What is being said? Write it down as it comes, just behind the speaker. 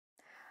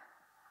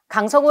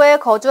강서구에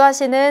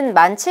거주하시는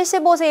만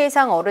 75세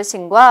이상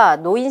어르신과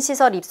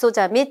노인시설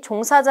입소자 및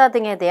종사자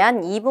등에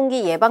대한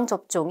 2분기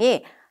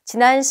예방접종이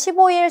지난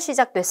 15일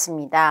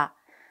시작됐습니다.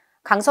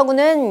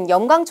 강서구는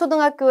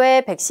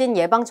염강초등학교에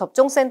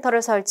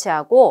백신예방접종센터를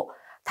설치하고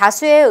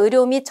다수의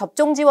의료 및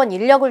접종 지원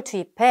인력을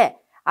투입해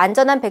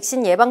안전한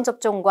백신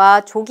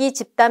예방접종과 조기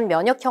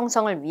집단면역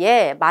형성을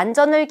위해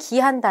만전을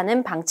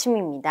기한다는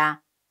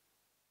방침입니다.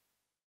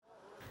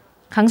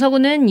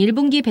 강서구는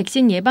 1분기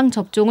백신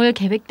예방접종을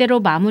계획대로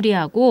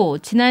마무리하고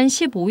지난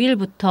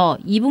 15일부터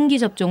 2분기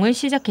접종을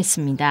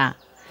시작했습니다.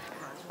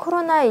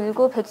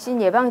 코로나19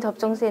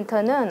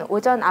 백신예방접종센터는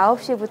오전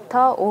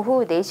 9시부터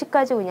오후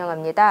 4시까지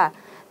운영합니다.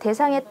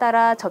 대상에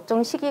따라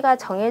접종 시기가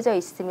정해져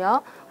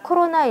있으며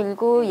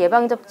코로나19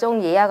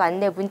 예방접종 예약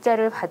안내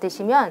문자를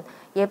받으시면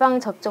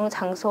예방접종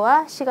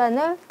장소와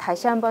시간을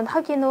다시 한번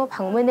확인 후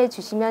방문해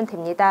주시면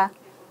됩니다.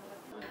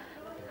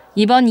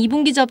 이번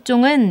 2분기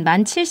접종은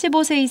만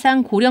 75세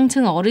이상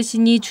고령층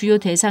어르신이 주요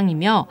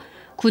대상이며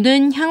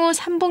구는 향후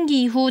 3분기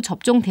이후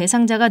접종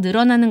대상자가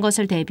늘어나는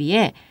것을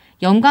대비해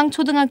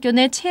영광초등학교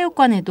내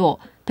체육관에도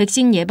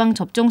백신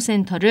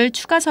예방접종센터를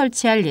추가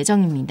설치할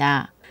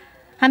예정입니다.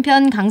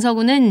 한편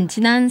강서구는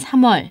지난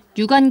 3월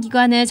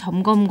유관기관의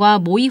점검과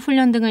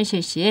모의훈련 등을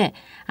실시해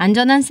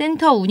안전한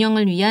센터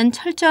운영을 위한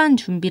철저한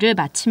준비를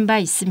마친 바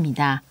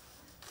있습니다.